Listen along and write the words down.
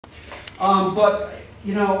But,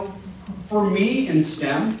 you know, for me in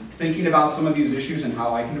STEM, thinking about some of these issues and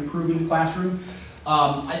how I can improve in the classroom,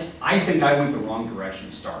 I think I went the wrong direction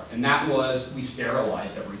to start, and that was we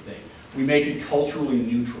sterilize everything. We make it culturally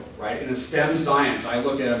neutral, right? In a STEM science, I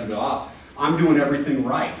look at it and go, ah, I'm doing everything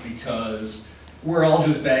right because we're all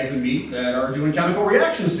just bags of meat that are doing chemical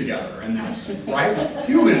reactions together, and that's right,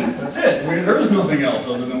 human, that's it. There is nothing else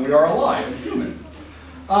other than we are alive and human.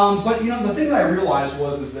 But you know, the thing that I realized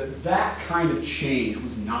was that kind of change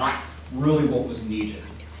was not really what was needed.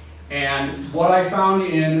 And what I found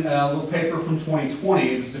in a little paper from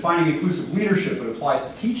 2020, it was defining inclusive leadership that applies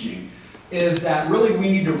to teaching, is that really we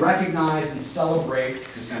need to recognize and celebrate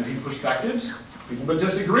dissenting perspectives, people that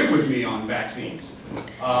disagree with me on vaccines,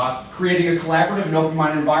 creating a collaborative and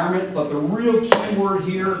open-minded environment, but the real key word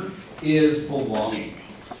here is belonging,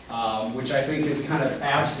 which I think is kind of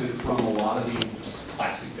absent from a lot of the just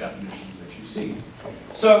classic definitions that you see.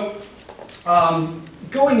 So,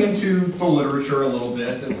 going into the literature a little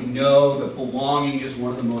bit, and we know that belonging is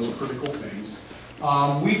one of the most critical things.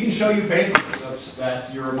 We can show you papers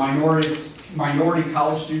that your minority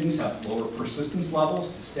college students have lower persistence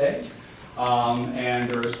levels to stay, and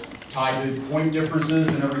there's tied to point differences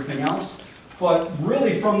and everything else. But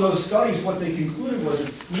really from those studies, what they concluded was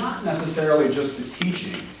it's not necessarily just the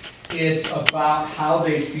teaching, it's about how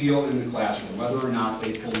they feel in the classroom, whether or not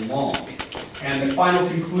they belong. And the final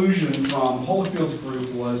conclusion from Holifield's group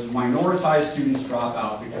was minoritized students drop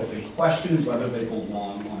out because they questioned whether they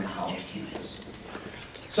belong on a college campus.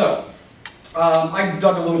 So, I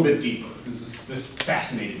dug a little bit deeper because this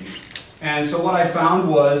fascinated me. And so what I found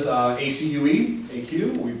was ACUE,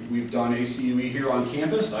 AQ, we've done ACUE here on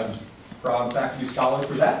campus. I was a proud faculty scholar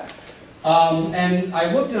for that. And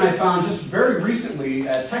I looked and I found just very recently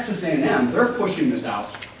at Texas A&M, they're pushing this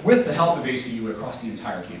out with the help of ACUE across the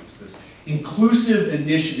entire campus, this inclusive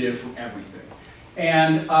initiative for everything.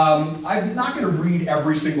 And I'm not going to read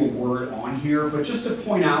every single word on here, but just to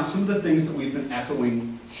point out some of the things that we've been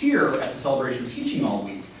echoing here at the Celebration of Teaching all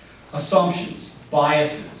week. Assumptions,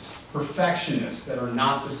 biases, perfectionists that are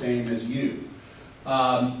not the same as you.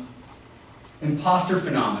 Imposter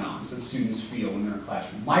phenomenons that students feel in their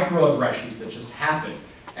classroom. Microaggressions that just happen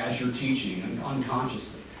as you're teaching and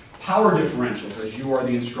unconsciously. Power differentials as you are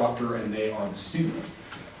the instructor and they are the student.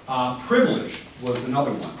 Privilege was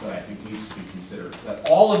another one that I think needs to be considered. That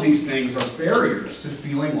all of these things are barriers to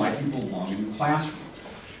feeling like you belong in the classroom.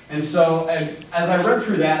 And so as I read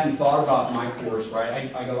through that and thought about my course,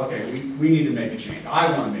 right, I go, okay, we need to make a change.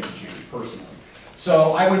 I want to make a change personally.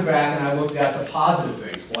 So I went back and I looked at the positive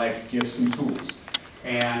things like gifts and tools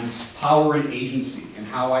and power and agency and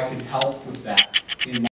how I could help with that in my